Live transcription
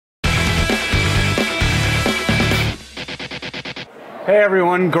Hey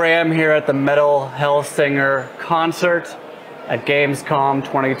everyone, Graham here at the Metal Hellsinger concert at Gamescom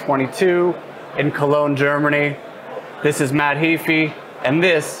 2022 in Cologne, Germany. This is Matt Heafy, and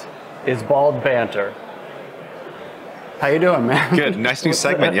this is Bald Banter. How you doing, man? Good. Nice new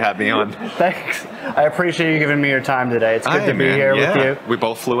segment you had me on. Thanks. I appreciate you giving me your time today. It's good to be here with you. We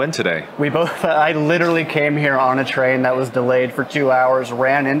both flew in today. I literally came here on a train that was delayed for 2 hours,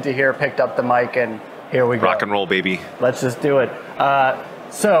 ran into here, picked up the mic, and here we go. Rock and roll, baby. Let's just do it.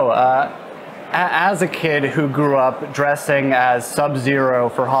 As a kid who grew up dressing as Sub-Zero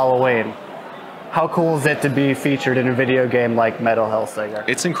for Halloween, how cool is it to be featured in a video game like Metal Hellsinger?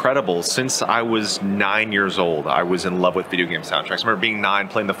 It's incredible. Since I was 9 years old, I was in love with video game soundtracks. I remember being 9,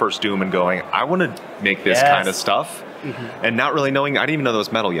 playing the first Doom and going, I want to make this kind of stuff. Mm-hmm. And not really knowing, I didn't even know that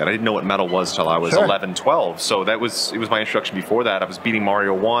was metal yet. I didn't know what metal was until I was 11, 12. So it was my introduction before that. I was beating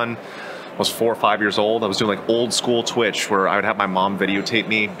Mario 1. I was 4 or 5 years old. I was doing like old school Twitch where I would have my mom videotape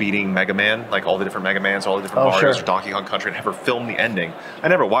me beating Mega Man, like all the different Mega Mans, all the different Marios or Donkey Kong Country, and have her film the ending. I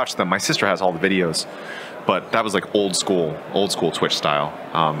never watched them. My sister has all the videos, but that was like old school Twitch style.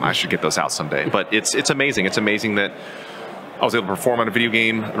 I should get those out someday. But it's amazing. It's amazing that I was able to perform on a video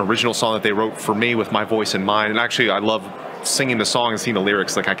game, an original song that they wrote for me with my voice in mind. And actually, I love singing the song and seeing the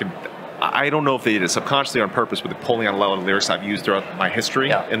lyrics. Like I don't know if they did it subconsciously or on purpose, but they're pulling on a lot of lyrics I've used throughout my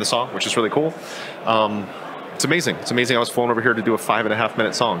history in the song, which is really cool. It's amazing. It's amazing. I was flown over here to do a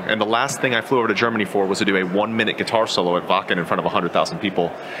 5.5-minute song. And the last thing I flew over to Germany for was to do a 1-minute guitar solo at Wacken in front of 100,000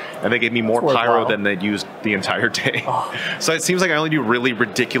 people. And they gave me more pyro than they'd used the entire day. Oh. So it seems like I only do really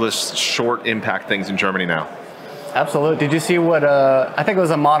ridiculous, short impact things in Germany now. Absolutely. Did you see what, I think it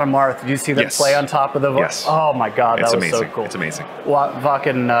was Amon Amarth, did you see them play on top of the voice? Yes. Oh my God, that was amazing. So cool. It's amazing.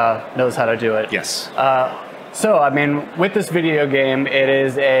 Wacken knows how to do it. Yes. So, I mean, with this video game, it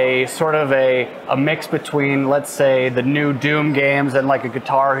is a sort of a mix between, let's say, the new Doom games and like a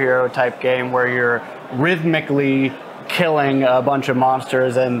Guitar Hero type game where you're rhythmically killing a bunch of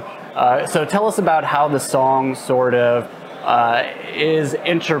monsters. And so tell us about how the song sort of is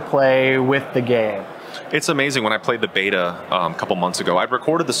interplay with the game. It's amazing. When I played the beta a couple months ago, I'd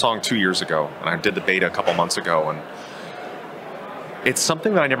recorded the song 2 years ago, and I did the beta a couple months ago, and it's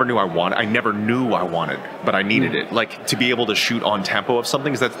something that I never knew I wanted. I never knew I wanted, but I needed it. Like, to be able to shoot on tempo of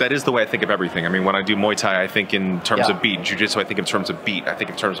something, that is the way I think of everything. I mean, when I do Muay Thai, I think in terms of beat. Jiu-Jitsu, I think in terms of beat. I think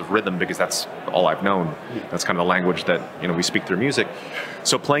in terms of rhythm, because that's all I've known. That's kind of the language that, you know, we speak through music.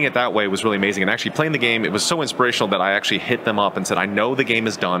 So playing it that way was really amazing. And actually playing the game, it was so inspirational that I actually hit them up and said, I know the game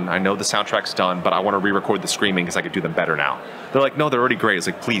is done. I know the soundtrack's done, but I want to re-record the screaming because I could do them better now. They're like, no, they're already great. It's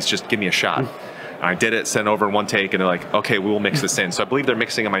like, please, just give me a shot. And I did it, sent over in one take, and they're like, okay, we will mix this in. So I believe they're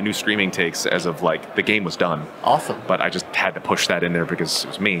mixing in my new screaming takes as of like, the game was done. Awesome. But I just had to push that in there because it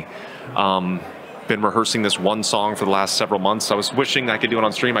was me. Been rehearsing this one song for the last several months. I was wishing I could do it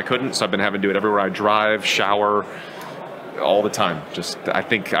on stream. I couldn't, so I've been having to do it everywhere I drive, shower, all the time. Just, I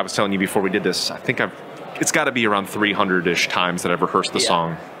think I was telling you before we did this, I think it's got to be around 300-ish times that I've rehearsed the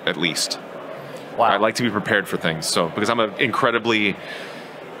song, at least. Wow. I like to be prepared for things. So, because I'm an incredibly,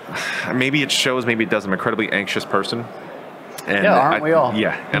 maybe it shows, maybe it doesn't, I'm an incredibly anxious person. And aren't we all?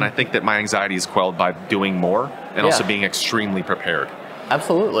 Yeah, and I think that my anxiety is quelled by doing more and also being extremely prepared.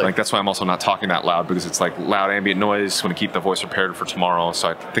 Absolutely. Like, that's why I'm also not talking that loud, because it's like loud ambient noise. I want to keep the voice prepared for tomorrow, so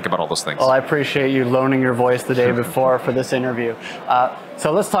I think about all those things. Well, I appreciate you loaning your voice the day before for this interview.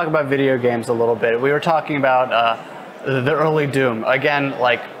 So let's talk about video games a little bit. We were talking about the early Doom. Again,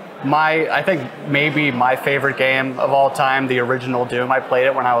 like I think maybe my favorite game of all time, the original Doom. I played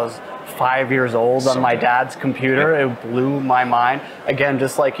it when I was 5 years old on my dad's computer. It blew my mind. Again,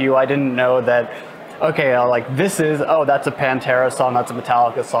 just like you, I didn't know that, okay, like this is, that's a Pantera song, that's a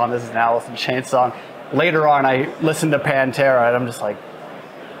Metallica song, this is an Alice in Chains song. Later on, I listened to Pantera and I'm just like,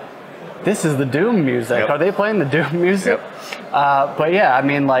 this is the Doom music. Are they playing the Doom music? But yeah, I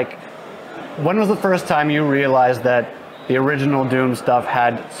mean, like, when was the first time you realized that the original Doom stuff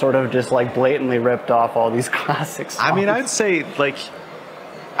had sort of just like blatantly ripped off all these classic songs? I mean, I'd say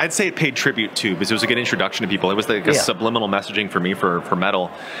it paid tribute to, because it was a good introduction to people. It was like a subliminal messaging for me for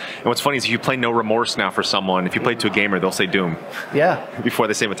metal. And what's funny is if you play No Remorse now for someone, if you play to a gamer, they'll say Doom. Yeah. Before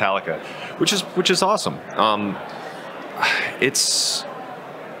they say Metallica, which is awesome. It's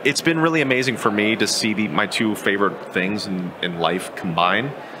been really amazing for me to see my two favorite things in life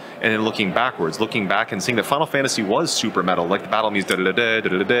combine. And then looking back and seeing that Final Fantasy was super metal, like the battle music,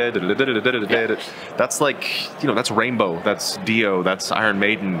 that's like, you know, that's Rainbow, that's Dio, that's Iron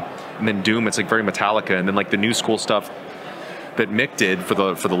Maiden, and then Doom, it's like very Metallica, and then like the new school stuff that Mick did for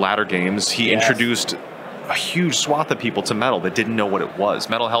the latter games, he introduced a huge swath of people to metal that didn't know what it was.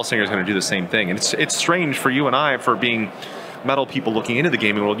 Metal Hellsinger is going to do the same thing, and it's strange for you and I, for being metal people looking into the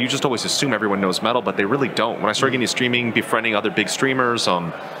gaming world, you just always assume everyone knows metal, but they really don't. When I started getting into streaming, befriending other big streamers,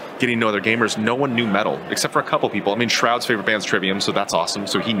 getting to know other gamers, no one knew metal, except for a couple people. I mean, Shroud's favorite band's Trivium, so that's awesome,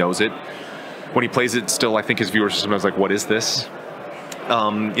 so he knows it. When he plays it, still, I think his viewers are sometimes like, what is this?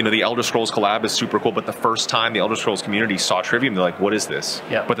 You know, the Elder Scrolls collab is super cool, but the first time the Elder Scrolls community saw Trivium, they're like, what is this?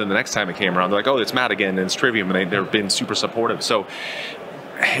 Yeah. But then the next time it came around, they're like, oh, it's Matt again, and it's Trivium, and they've been super supportive. So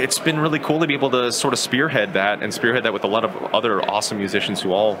it's been really cool to be able to sort of spearhead that with a lot of other awesome musicians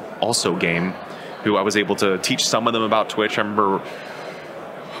who all also game, who I was able to teach some of them about Twitch. I remember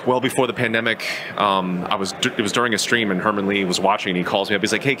well before the pandemic, it was during a stream, and Herman Lee was watching, and he calls me up.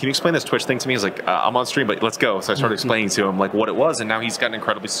 He's like, hey, can you explain this Twitch thing to me? He's like, I'm on stream, but let's go. So I started explaining to him like what it was, and now he's got an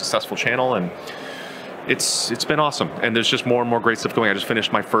incredibly successful channel, and it's been awesome. And there's just more and more great stuff going. I just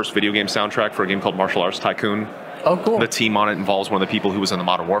finished my first video game soundtrack for a game called Martial Arts Tycoon. Oh, cool. The team on it involves one of the people who was in the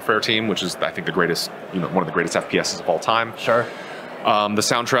Modern Warfare team, which is, I think, the greatest, one of the greatest FPSs of all time. Sure. The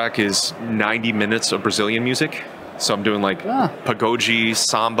soundtrack is 90 minutes of Brazilian music. So I'm doing like pagode,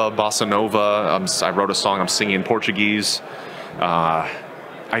 samba, bossa nova. I wrote a song I'm singing in Portuguese.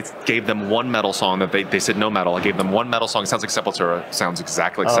 I gave them one metal song that they said no metal. I gave them one metal song. It sounds like Sepultura. Sounds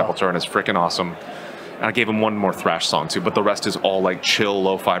exactly like Sepultura, and it's freaking awesome. And I gave them one more thrash song too, but the rest is all like chill,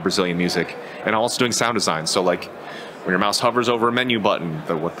 lo-fi Brazilian music. And I'm also doing sound design. So like when your mouse hovers over a menu button,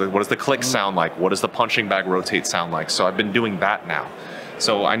 what does the click sound like? What does the punching bag rotate sound like? So I've been doing that now.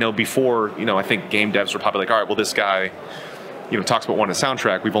 So I know before, I think game devs were probably like, all right, well, this guy, talks about wanting a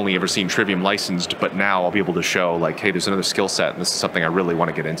soundtrack. We've only ever seen Trivium licensed, but now I'll be able to show like, hey, there's another skill set, and this is something I really want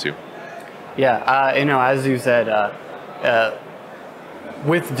to get into. Yeah, as you said,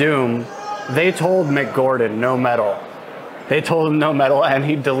 with Doom, they told Mick Gordon no metal. They told him no metal, and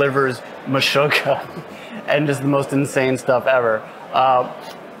he delivers Meshuggah and just the most insane stuff ever.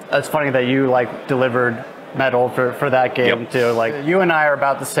 It's funny that you delivered metal for that game too. Like, you and I are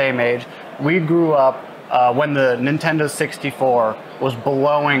about the same age. We grew up when the Nintendo 64 was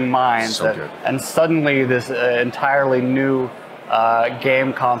blowing minds, and suddenly this entirely new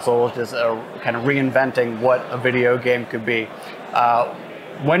game console was just kind of reinventing what a video game could be.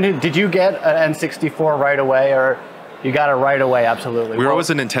 When did you get an N64 right away, or you got it right away? Absolutely. We were always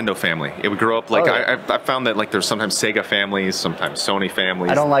a Nintendo family. We grew up I found that there's sometimes Sega families, sometimes Sony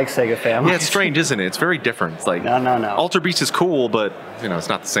families. I don't like Sega families. Yeah, it's strange, isn't it? It's very different. It's like, no. Alter Beast is cool, but it's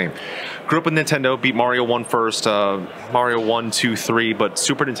not the same. Grew up with Nintendo, beat Mario 1 first, Mario 1, 2, 3, but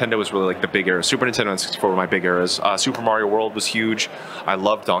Super Nintendo was really like the big era. Super Nintendo and 64 were my big eras. Super Mario World was huge. I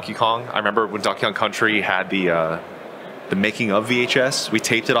loved Donkey Kong. I remember when Donkey Kong Country had the making of VHS. We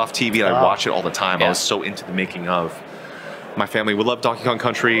taped it off TV, and I'd watch it all the time. Yeah. I was so into the making of. My family would love Donkey Kong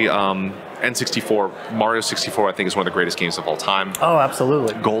Country, N64, Mario 64. I think is one of the greatest games of all time. Oh,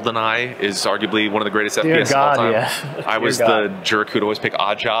 absolutely. Goldeneye is arguably one of the greatest FPS of all time. Yeah. I was the jerk who'd always pick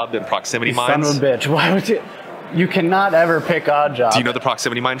Odd Job and Proximity Mines. Son of a bitch! Why would you? You cannot ever pick Odd Job. Do you know the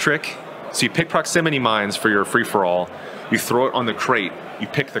Proximity Mine trick? So you pick Proximity Mines for your free for all. You throw it on the crate. You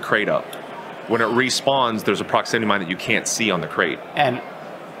pick the crate up. When it respawns, there's a proximity mine that you can't see on the crate. And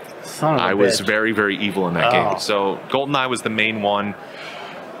son of a I bitch. was very, very evil in that game. So Goldeneye was the main one.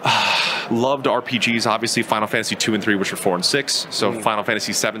 Loved RPGs, obviously Final Fantasy 2 and 3, which were 4 and 6. So Final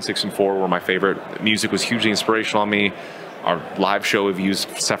Fantasy 7, 6, and 4 were my favorite. Music was hugely inspirational on me. Our live show, we've used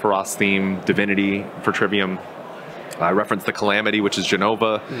Sephiroth's theme, Divinity for Trivium. I referenced the Calamity, which is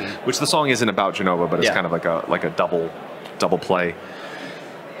Genova, which the song isn't about Genova, but it's kind of like a double play.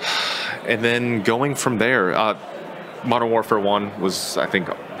 And then going from there, Modern Warfare 1 was, I think,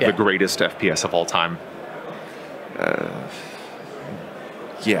 the greatest FPS of all time. But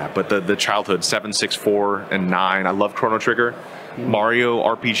the childhood, 7, 6, 4, and 9. I love Chrono Trigger. Mario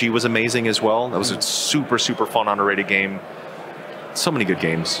RPG was amazing as well. That was a super, super fun, underrated game. So many good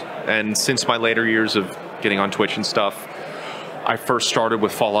games. And since my later years of getting on Twitch and stuff, I first started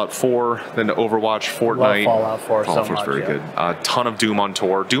with Fallout 4, then Overwatch, Fortnite. Love Fallout 4 Fallout 4 is very good. A ton of Doom on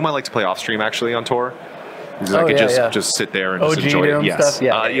tour. Doom I like to play off stream actually on tour. Because I could just sit there and just enjoy Doom it. Stuff?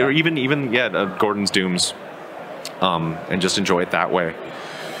 Or even Gordon's Dooms, and just enjoy it that way.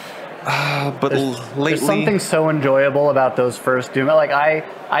 But lately, there's something so enjoyable about those first Doom. Like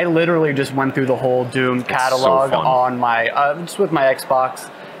I literally just went through the whole Doom catalog on my just with my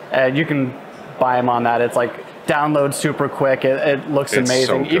Xbox, and you can buy them on that. It's like download super quick. It looks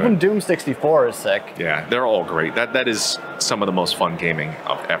amazing. So even Doom 64 is sick. Yeah, they're all great. That is some of the most fun gaming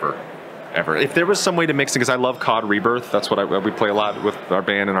of ever. If there was some way to mix it, because I love COD Rebirth. That's what we play a lot with our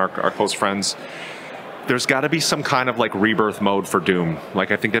band and our close friends. There's got to be some kind of Rebirth mode for Doom. I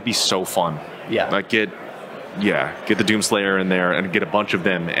think that'd be so fun. Yeah. Yeah, get the Doomslayer in there and get a bunch of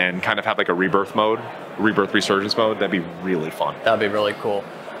them and kind of have like a rebirth resurgence mode. That'd be really fun. That'd be really cool.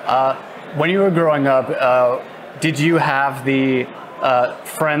 When you were growing up, did you have the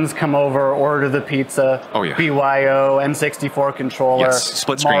friends come over, order the pizza, oh, yeah. BYO, N64 controller, yes,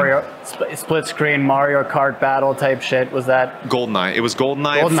 split screen, split screen Mario Kart battle type shit? Was that Goldeneye? It was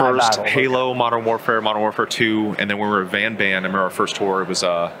Goldeneye at first, battle, Halo, okay. Modern Warfare 2, and then when we were at Van Band, I remember our first tour, it was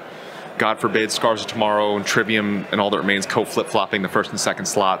God forbid, Scars of Tomorrow, and Trivium, and All That Remains, co-flip-flopping the first and second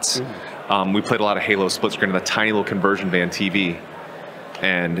slots. We played a lot of Halo split screen on the tiny little conversion van TV,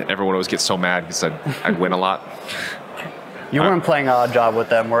 and everyone always gets so mad because I'd win a lot. You weren't playing Odd Job with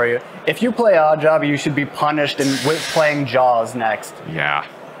them, were you? If you play Odd Job, you should be punished and playing Jaws next. Yeah.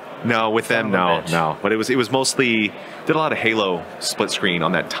 No, with them, no. But it was mostly, did a lot of Halo split screen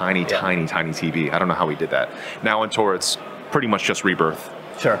on that tiny TV. I don't know how we did that. Now on tour, it's pretty much just Rebirth.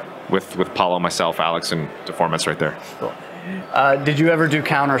 Sure. With Paulo, myself, Alex, and Deformance right there. Cool. Did you ever do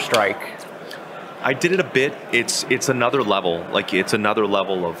Counter-Strike? I did it a bit. It's another level. Like, it's another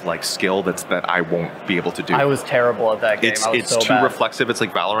level of like skill that I won't be able to do. I was terrible at that game. It's too reflexive. It's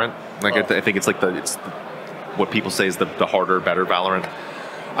like Valorant. Like I think it's like what people say is the harder, better Valorant.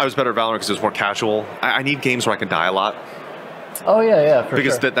 I was better at Valorant because it was more casual. I need games where I can die a lot. Oh yeah, for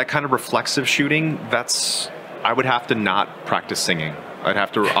because sure. that kind of reflexive shooting, I would have to not practice singing. I'd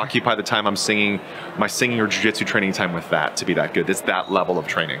have to occupy the time I'm singing, my singing or jiu-jitsu training time with that to be that good. It's that level of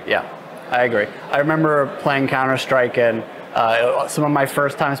training. Yeah, I agree. I remember playing Counter-Strike and some of my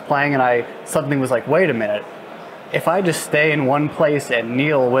first times playing, and something was like, wait a minute. If I just stay in one place and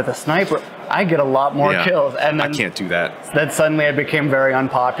kneel with a sniper, I get a lot more kills. And then, I can't do that. Then suddenly it became very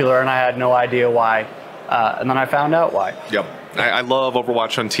unpopular, and I had no idea why. And then I found out why. Yep. I love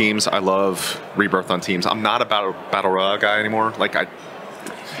Overwatch on teams. I love Rebirth on teams. I'm not a battle royale guy anymore. Like I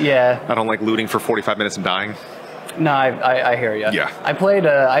don't like looting for 45 minutes and dying. No, I hear you. Yeah. I played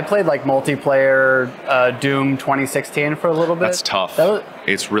like multiplayer Doom 2016 for a little bit. That's tough.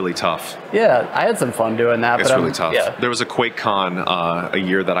 It's really tough. Yeah, I had some fun doing that. It's really tough. Yeah. There was a QuakeCon a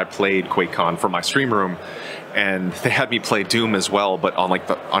year that I played QuakeCon for my stream room, and they had me play Doom as well, but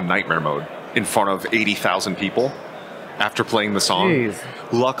on Nightmare mode in front of 80,000 people. After playing the song,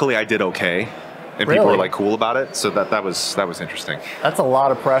 Jeez. Luckily I did okay, and people were like cool about it. So that was interesting. That's a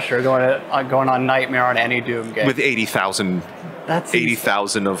lot of pressure going on Nightmare on any Doom game with 80,000. That's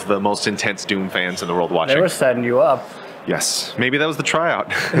 80,000 of the most intense Doom fans in the world watching. They were setting you up. Yes, maybe that was the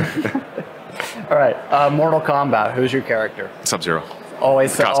tryout. All right, Mortal Kombat. Who's your character? Sub-Zero.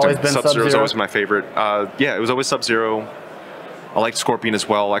 Always been Sub-Zero. Sub-Zero is always my favorite. Yeah, it was always Sub-Zero. I liked Scorpion as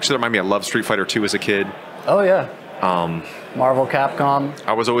well. Actually, that reminded me, I loved Street Fighter 2 as a kid. Oh yeah. Marvel, Capcom.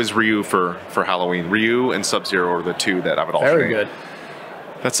 I was always Ryu for Halloween. Ryu and Sub-Zero are the two that I would alternate. Very good.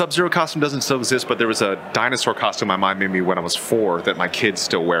 That Sub-Zero costume doesn't still exist, but there was a dinosaur costume my mom made me when I was 4 that my kids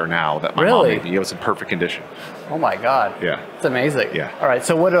still wear now that my mom made me. It was in perfect condition. Oh my God. Yeah. It's amazing. Yeah. All right,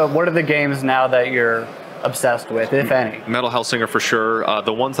 so what are the games now that you're obsessed with, if any? Metal Hellsinger for sure.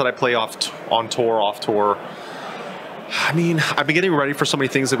 The ones that I play off tour. I mean, I've been getting ready for so many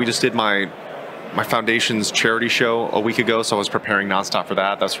things that we just did my foundation's charity show a week ago, so I was preparing nonstop for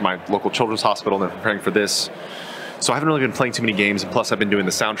that. That's for my local children's hospital, and then preparing for this. So I haven't really been playing too many games, and plus I've been doing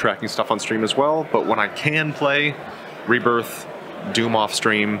the soundtracking stuff on stream as well. But when I can play Rebirth, Doom off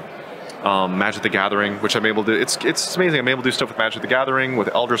stream, Magic the Gathering, which I'm able to, it's amazing. I'm able to do stuff with Magic the Gathering,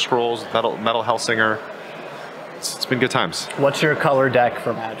 with Elder Scrolls, Metal Hellsinger. It's been good times. What's your color deck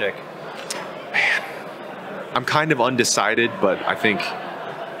for Magic? Man, I'm kind of undecided, but I think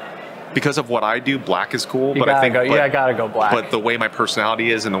because of what I do, black is cool. I gotta go black. But the way my personality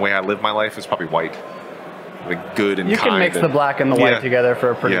is and the way I live my life is probably white. Like good and kind. You can mix the black and the white together for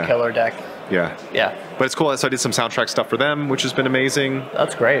a pretty killer deck. Yeah. Yeah. But it's cool. So I did some soundtrack stuff for them, which has been amazing.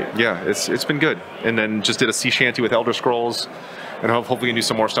 That's great. Yeah, it's been good. And then just did a sea shanty with Elder Scrolls, and hopefully we can do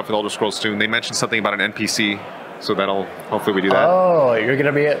some more stuff with Elder Scrolls soon. They mentioned something about an NPC, so hopefully we do that. Oh, you're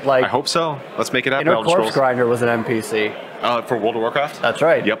gonna be like. I hope so. Let's make it happen. Inner Corpse Grinder was an NPC. For World of Warcraft. That's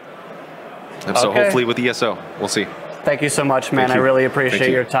right. Yep. And so hopefully with ESO, we'll see. Thank you so much, man. I really appreciate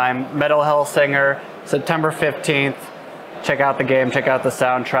your time. Metal Hellsinger, September 15th. Check out the game, check out the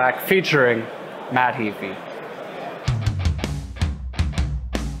soundtrack featuring Matt Heafy.